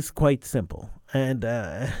answer is quite simple, and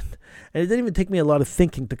it didn't even take me a lot of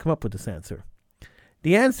thinking to come up with this answer.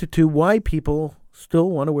 The answer to why people still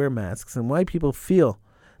want to wear masks and why people feel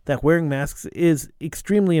that wearing masks is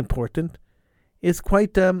extremely important is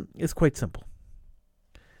quite simple.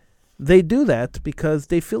 They do that because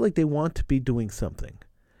they feel like they want to be doing something.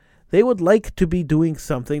 They would like to be doing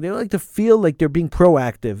something. They would like to feel like they're being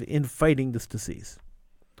proactive in fighting this disease.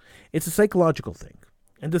 It's a psychological thing.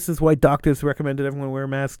 And this is why doctors recommended everyone wear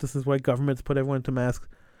masks. This is why governments put everyone into masks.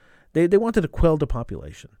 They wanted to quell the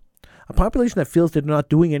population. A population that feels they're not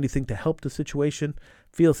doing anything to help the situation,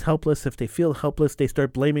 feels helpless. If they feel helpless, they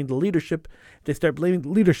start blaming the leadership. If they start blaming the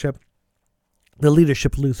leadership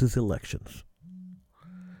loses elections.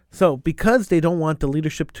 So because they don't want the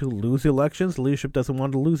leadership to lose elections, the leadership doesn't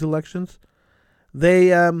want to lose elections,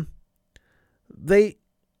 they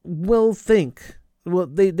will think... Well,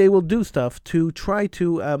 they will do stuff to try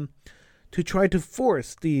to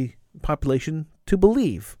force the population to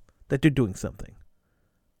believe that they're doing something.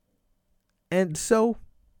 And so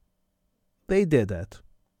they did that.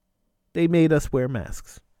 They made us wear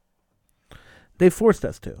masks. They forced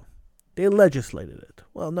us to. They legislated it.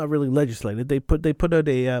 Well, not really legislated. They put out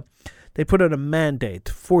a mandate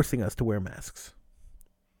forcing us to wear masks.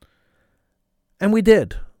 And we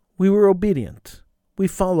did. We were obedient. We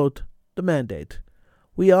followed the mandate.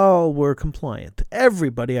 We all were compliant.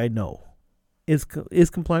 Everybody I know is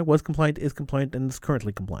compliant, was compliant, is compliant, and is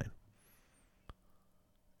currently compliant.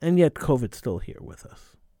 And yet COVID's still here with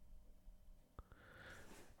us.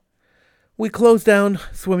 We closed down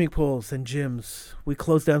swimming pools and gyms. We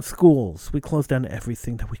closed down schools. We closed down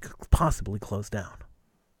everything that we could possibly close down.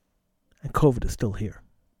 And COVID is still here.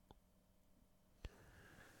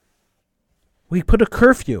 We put a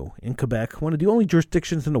curfew in Quebec, one of the only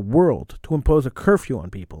jurisdictions in the world to impose a curfew on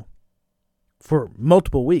people for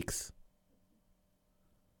multiple weeks.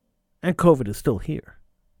 And COVID is still here.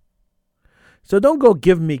 So don't go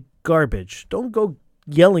give me garbage. Don't go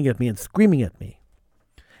yelling at me and screaming at me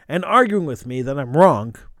and arguing with me that I'm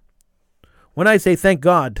wrong when I say, thank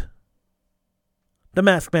God, the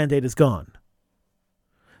mask mandate is gone.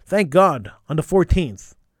 Thank God, on the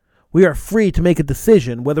 14th, we are free to make a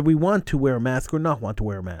decision whether we want to wear a mask or not want to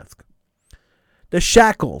wear a mask. The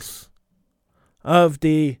shackles of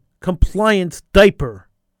the compliance diaper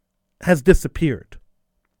has disappeared.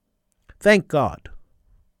 Thank God.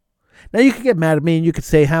 Now you could get mad at me and you could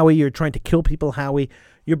say, Howie, you're trying to kill people, Howie.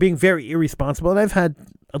 You're being very irresponsible. And I've had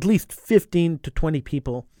at least 15 to 20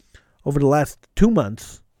 people over the last 2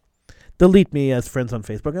 months delete me as friends on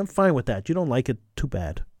Facebook. I'm fine with that. You don't like it, too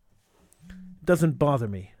bad. It doesn't bother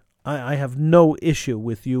me. I have no issue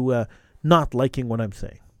with you not liking what I'm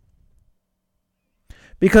saying.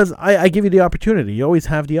 Because I give you the opportunity. You always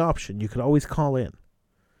have the option. You could always call in.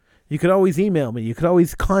 You could always email me. You could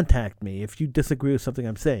always contact me if you disagree with something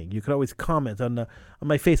I'm saying. You could always comment on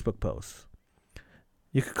my Facebook posts.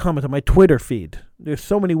 You could comment on my Twitter feed. There's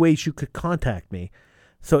so many ways you could contact me.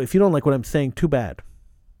 So if you don't like what I'm saying, too bad.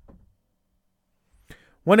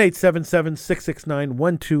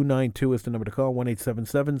 1-877-669-1292 is the number to call.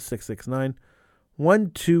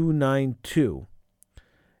 1-877-669-1292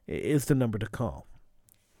 is the number to call.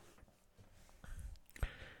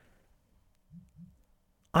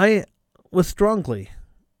 I was strongly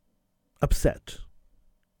upset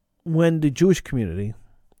when the Jewish community,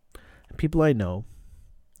 people I know,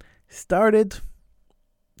 started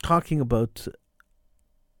talking about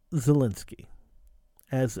Zelensky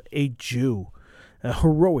as a Jew, a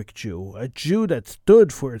heroic Jew, a Jew that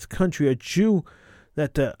stood for his country, a Jew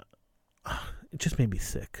that it just made me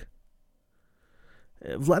sick.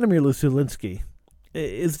 Vladimir Zelensky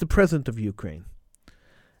is the president of Ukraine,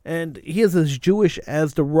 and he is as Jewish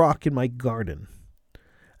as the rock in my garden.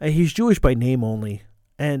 He's Jewish by name only,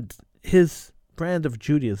 and his brand of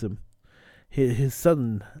Judaism, his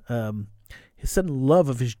sudden love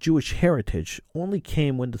of his Jewish heritage only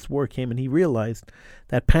came when this war came and he realized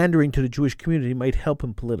that pandering to the Jewish community might help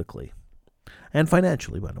him politically and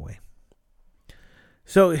financially, by the way.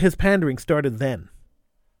 So his pandering started then.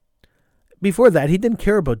 Before that, he didn't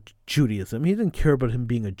care about Judaism. He didn't care about him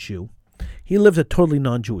being a Jew. He lived a totally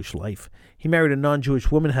non-Jewish life. He married a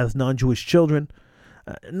non-Jewish woman, has non-Jewish children.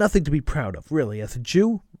 Nothing to be proud of, really. As a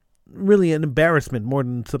Jew, really an embarrassment more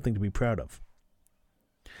than something to be proud of.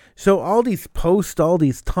 So all these posts, all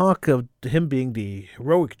these talk of him being the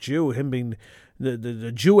heroic Jew, him being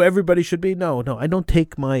the Jew everybody should be. No, I don't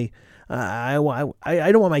take my... I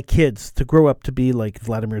don't want my kids to grow up to be like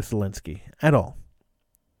Vladimir Zelensky at all.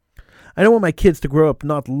 I don't want my kids to grow up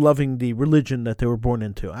not loving the religion that they were born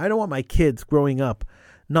into. I don't want my kids growing up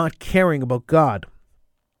not caring about God,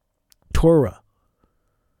 Torah,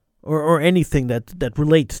 or anything that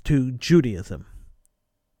relates to Judaism.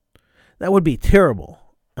 That would be terrible.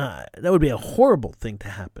 That would be a horrible thing to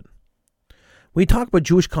happen. We talk about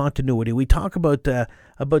Jewish continuity. We talk about the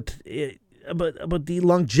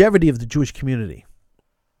longevity of the Jewish community,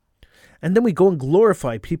 and then we go and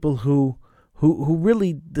glorify people who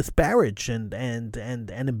really disparage and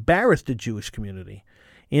embarrass the Jewish community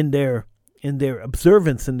in their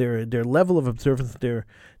observance and their level of observance, their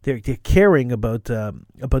caring about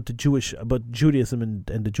Judaism and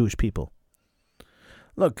the Jewish people.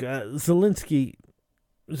 Look, Zelensky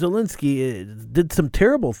did some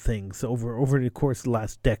terrible things over the course of the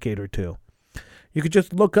last decade or two. You could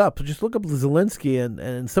just look up Zelensky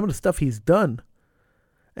and some of the stuff he's done.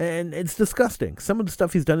 And it's disgusting. Some of the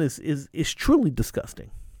stuff he's done is truly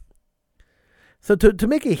disgusting. So to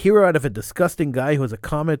make a hero out of a disgusting guy who was a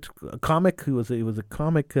comic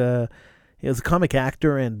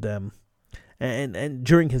actor and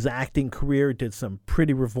during his acting career did some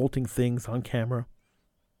pretty revolting things on camera.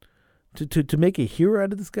 To make a hero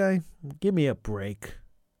out of this guy, give me a break.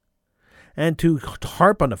 And to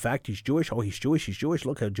harp on the fact he's Jewish. Oh, he's Jewish.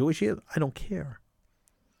 Look how Jewish he is. I don't care.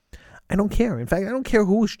 I don't care. In fact, I don't care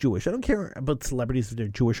who's Jewish. I don't care about celebrities if they're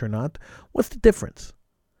Jewish or not. What's the difference?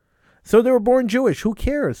 So they were born Jewish. Who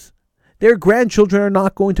cares? Their grandchildren are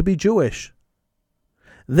not going to be Jewish.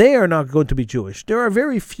 They are not going to be Jewish. There are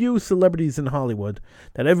very few celebrities in Hollywood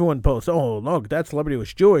that everyone posts. Oh, look, that celebrity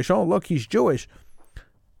was Jewish. Oh, look, he's Jewish.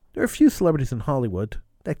 There are few celebrities in Hollywood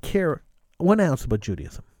that care 1 ounce about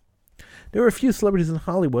Judaism. There are a few celebrities in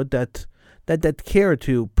Hollywood that care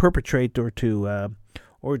to perpetrate or to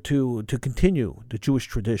continue the Jewish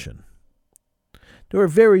tradition. There are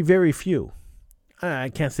very, very few. I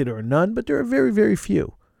can't say there are none, but there are very, very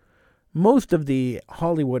few. Most of the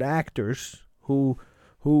Hollywood actors who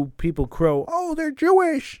people crow, oh, they're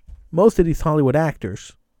Jewish. Most of these Hollywood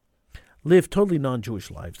actors live totally non-Jewish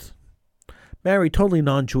lives, marry totally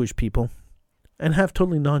non-Jewish people, and have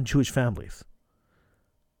totally non-Jewish families.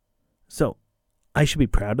 So, I should be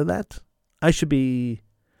proud of that. I should be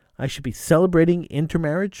celebrating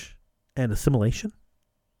intermarriage and assimilation.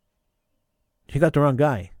 You got the wrong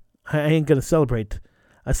guy. I ain't going to celebrate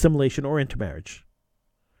assimilation or intermarriage.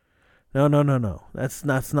 No. That's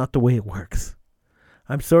not the way it works.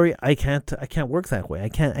 I'm sorry, I can't work that way. I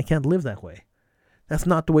can't live that way. That's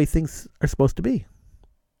not the way things are supposed to be.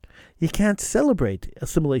 You can't celebrate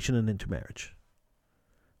assimilation and intermarriage.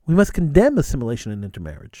 We must condemn assimilation and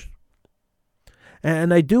intermarriage.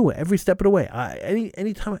 And I do every step of the way.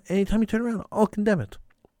 Anytime you turn around, I'll condemn it.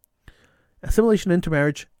 Assimilation and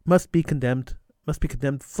intermarriage must be condemned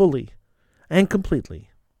fully and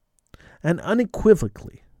completely and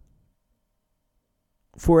unequivocally,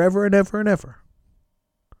 forever and ever and ever.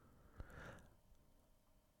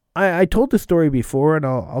 I told this story before, and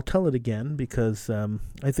I'll tell it again because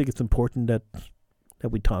I think it's important that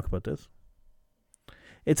we talk about this.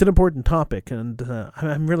 It's an important topic, and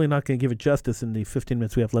I'm really not going to give it justice in the 15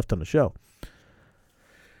 minutes we have left on the show.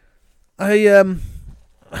 A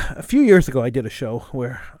few years ago, I did a show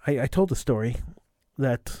where I told a story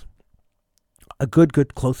that a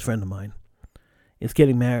good close friend of mine was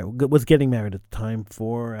getting married at the time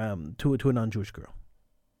to a non-Jewish girl.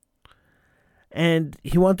 And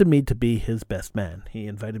he wanted me to be his best man. He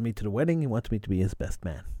invited me to the wedding. He wanted me to be his best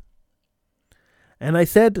man. And I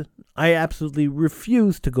said I absolutely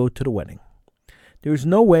refused to go to the wedding. There was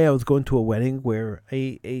no way I was going to a wedding where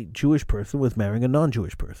a Jewish person was marrying a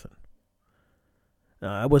non-Jewish person.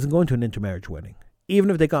 I wasn't going to an intermarriage wedding.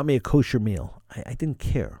 Even if they got me a kosher meal, I didn't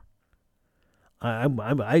care. I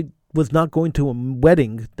was not going to a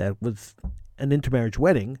wedding that was an intermarriage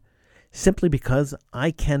wedding simply because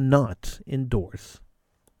I cannot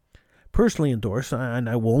personally endorse, and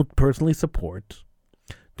I won't personally support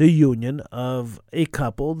the union of a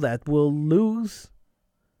couple that will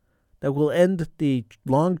end the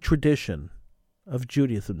long tradition of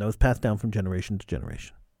Judaism that was passed down from generation to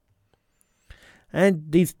generation. And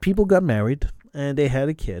these people got married, and they had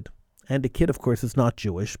a kid. And the kid, of course, is not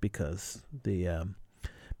Jewish because the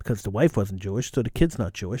wife wasn't Jewish, so the kid's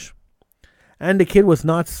not Jewish. And the kid was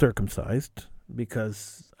not circumcised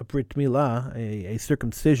because a brit milah, a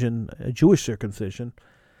circumcision, a Jewish circumcision,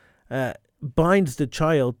 binds the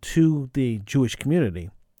child to the Jewish community.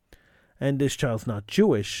 And this child's not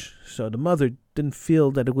Jewish, so the mother didn't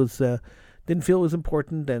feel that it was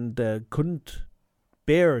important, and couldn't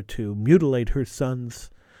bear to mutilate her son's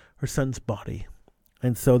body,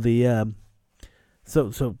 and so the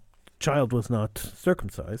so child was not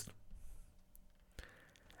circumcised,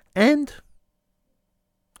 and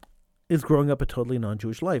is growing up a totally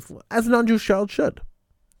non-Jewish life, as a non-Jewish child should.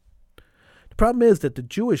 The problem is that the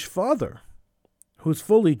Jewish father, who's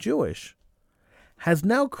fully Jewish, has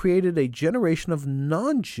now created a generation of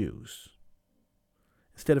non-Jews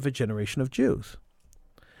instead of a generation of Jews.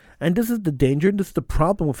 And this is the danger, and this is the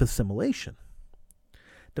problem with assimilation.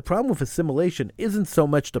 The problem with assimilation isn't so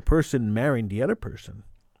much the person marrying the other person,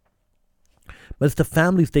 but it's the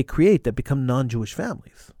families they create that become non-Jewish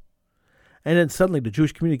families. And then suddenly the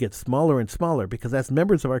Jewish community gets smaller and smaller, because as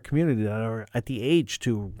members of our community that are at the age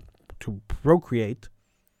to procreate,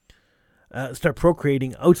 start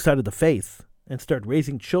procreating outside of the faith, and start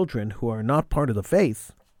raising children who are not part of the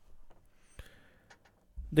faith,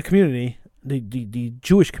 the community, the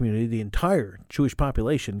Jewish community, the entire Jewish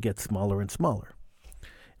population gets smaller and smaller.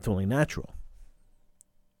 It's only natural.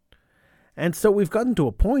 And so we've gotten to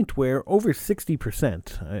a point where over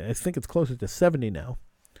 60%, I think it's closer to 70 now,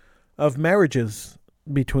 of marriages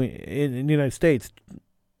in the United States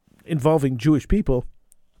involving Jewish people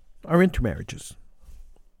are intermarriages.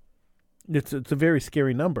 It's a very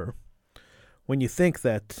scary number when you think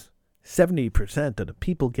that 70% of the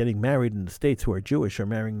people getting married in the States who are Jewish are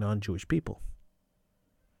marrying non-Jewish people.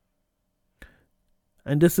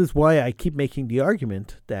 And this is why I keep making the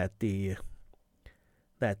argument that the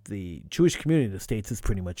Jewish community in the States is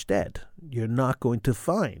pretty much dead. You're not going to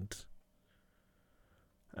find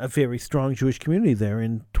a very strong Jewish community there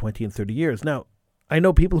in 20 and 30 years. Now, I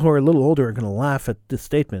know people who are a little older are going to laugh at this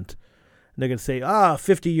statement. And they're going to say,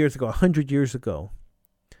 50 years ago, 100 years ago,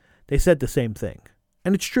 they said the same thing.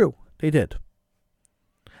 And it's true. They did.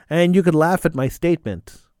 And you could laugh at my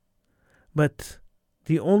statement, but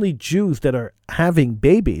the only Jews that are having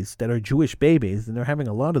babies, that are Jewish babies, and they're having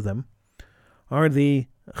a lot of them, are the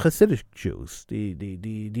Hasidic Jews,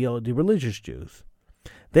 the religious Jews.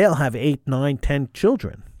 They'll have 8, 9, 10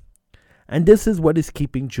 children. And this is what is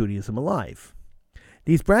keeping Judaism alive.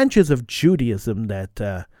 These branches of Judaism that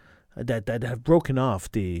have broken off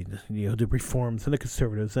the reforms and the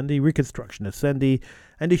conservatives and the reconstructionists and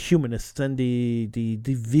the humanists and the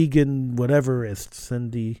vegan whateverists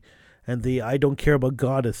and the I don't care about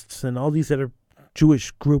Godists and all these other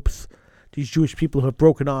Jewish groups, these Jewish people who have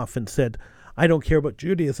broken off and said, I don't care about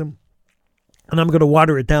Judaism, and I'm going to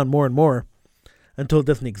water it down more and more until it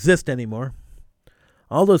doesn't exist anymore.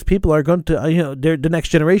 All those people are going to, the next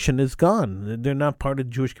generation is gone. They're not part of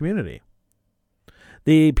the Jewish community.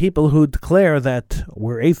 The people who declare that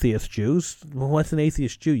we're atheist Jews, well, what's an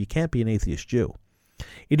atheist Jew? You can't be an atheist Jew.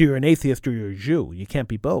 Either you're an atheist or you're a Jew. You can't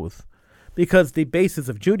be both. Because the basis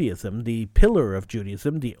of Judaism, the pillar of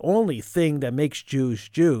Judaism, the only thing that makes Jews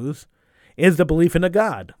Jews is the belief in a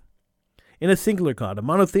God. In a singular God, a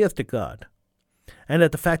monotheistic God. And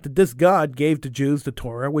that the fact that this God gave the Jews the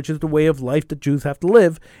Torah, which is the way of life that Jews have to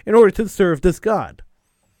live in order to serve this God.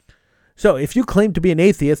 So if you claim to be an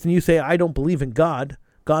atheist and you say, I don't believe in God,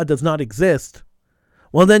 God does not exist,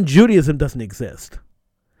 well then Judaism doesn't exist.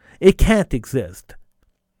 It can't exist.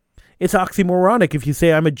 It's oxymoronic if you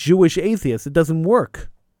say I'm a Jewish atheist. It doesn't work.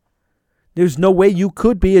 There's no way you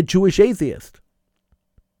could be a Jewish atheist.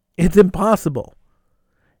 It's impossible.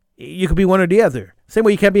 You could be one or the other. Same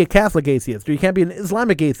way you can't be a Catholic atheist, or you can't be an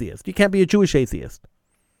Islamic atheist. You can't be a Jewish atheist.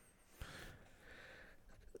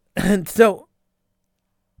 And so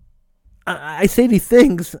I say these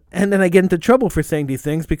things, and then I get into trouble for saying these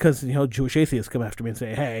things because, Jewish atheists come after me and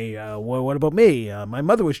say, hey, what about me? My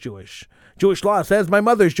mother was Jewish. Jewish law says my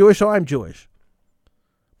mother's Jewish, so I'm Jewish.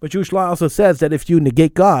 But Jewish law also says that if you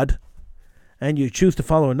negate God and you choose to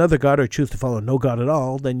follow another God or choose to follow no God at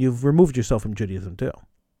all, then you've removed yourself from Judaism too.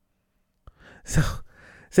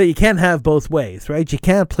 So you can't have both ways, right? You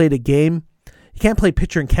can't play the game. You can't play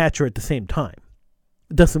pitcher and catcher at the same time.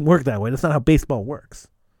 It doesn't work that way. That's not how baseball works.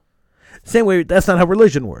 Same way, that's not how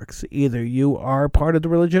religion works. Either you are part of the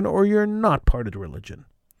religion or you're not part of the religion.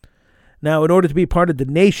 Now, in order to be part of the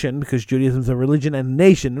nation, because Judaism is a religion and a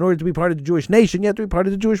nation, in order to be part of the Jewish nation, you have to be part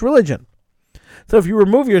of the Jewish religion. So if you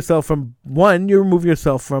remove yourself from one, you remove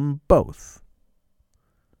yourself from both.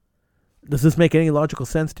 Does this make any logical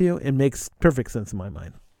sense to you? It makes perfect sense in my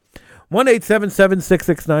mind.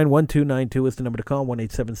 1-877-669-1292 is the number to call.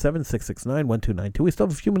 1-877-669-1292. We still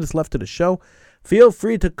have a few minutes left of the show. Feel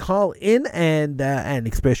free to call in and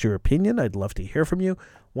express your opinion. I'd love to hear from you.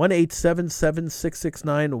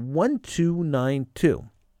 1-877-669-1292.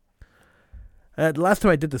 Last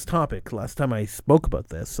time I did this topic, last time I spoke about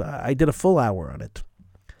this, I did a full hour on it.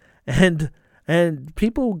 And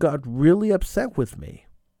people got really upset with me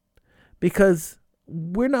because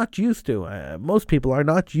we're not used to, most people are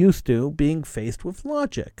not used to being faced with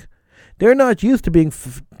logic. They're not used to being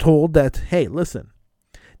told that, hey, listen,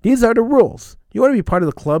 these are the rules. You want to be part of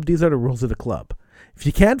the club, these are the rules of the club. If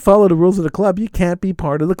you can't follow the rules of the club, you can't be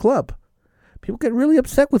part of the club. People get really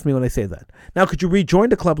upset with me when I say that. Now, could you rejoin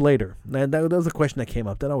the club later? And that was a question that came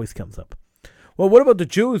up. That always comes up. Well, what about the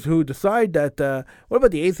Jews who decide that, what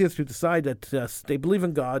about the atheists who decide that they believe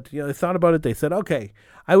in God? You know, they thought about it. They said, okay,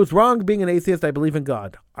 I was wrong being an atheist. I believe in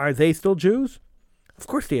God. Are they still Jews? Of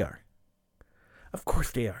course they are. Of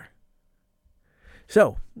course they are.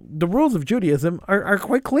 So the rules of Judaism are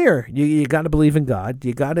quite clear. You got to believe in God.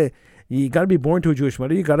 You got to be born to a Jewish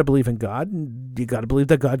mother. You got to believe in God. And you got to believe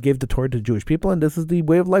that God gave the Torah to the Jewish people, and this is the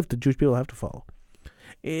way of life that Jewish people have to follow.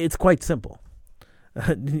 It's quite simple.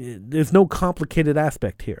 There's no complicated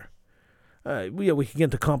aspect here. We can get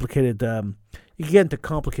into complicated. You can get into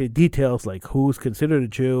complicated details like who's considered a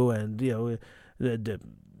Jew, and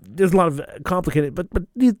there's a lot of complicated. But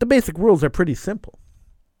the basic rules are pretty simple.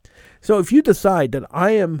 So if you decide that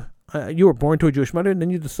you were born to a Jewish mother, and then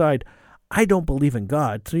you decide I don't believe in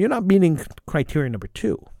God, so you're not meeting criteria number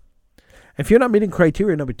 2. If you're not meeting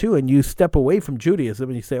criteria number 2, and you step away from Judaism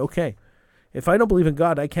and you say, okay, if I don't believe in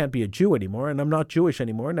God, I can't be a Jew anymore, and I'm not Jewish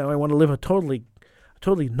anymore. Now I want to live a totally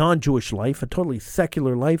non-Jewish life, a totally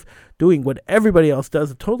secular life, doing what everybody else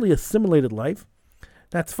does, a totally assimilated life.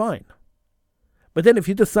 That's fine. But then if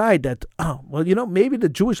you decide that, maybe the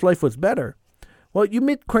Jewish life was better, well, you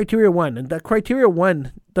meet criteria 1, and that criteria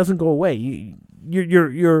 1 doesn't go away.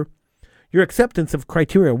 Your acceptance of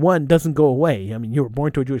criteria 1 doesn't go away. I mean, you were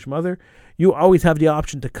born to a Jewish mother. You always have the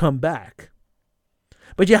option to come back.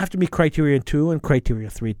 But you have to meet criteria 2 and criteria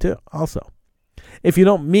 3 too, also. If you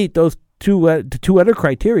don't meet those two other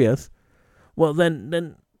criterias, well,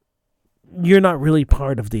 then you're not really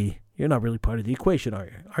part of the equation,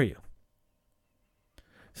 are you?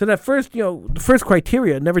 So that the first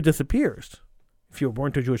criteria never disappears. If you were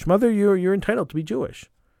born to a Jewish mother, you're entitled to be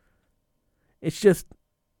Jewish. It's just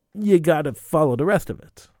you got to follow the rest of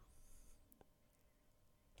it.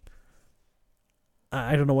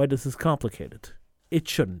 I don't know why this is complicated. It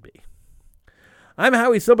shouldn't be. I'm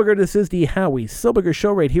Howie Silberger. This is the Howie Silberger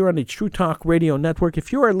Show right here on the True Talk Radio Network.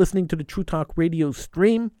 If you are listening to the True Talk Radio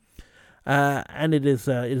stream, and it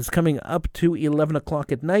is coming up to 11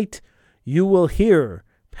 o'clock at night, you will hear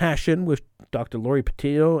Passion with Dr. Lori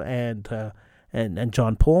Petito and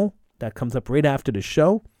John Paul. That comes up right after the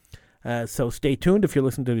show. So stay tuned if you're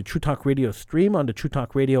listening to the True Talk Radio stream on the True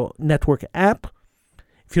Talk Radio Network app.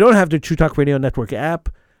 If you don't have the True Talk Radio Network app,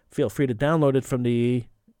 feel free to download it from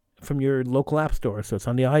your local app store. So it's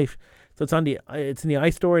in the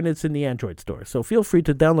iStore and it's in the Android store. So feel free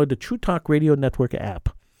to download the True Talk Radio Network app.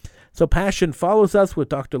 So Passion follows us with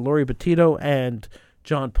Dr. Lori Petito and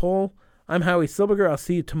John Paul. I'm Howie Silberger. I'll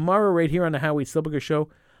see you tomorrow right here on the Howie Silberger Show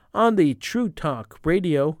on the True Talk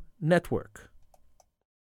Radio Network.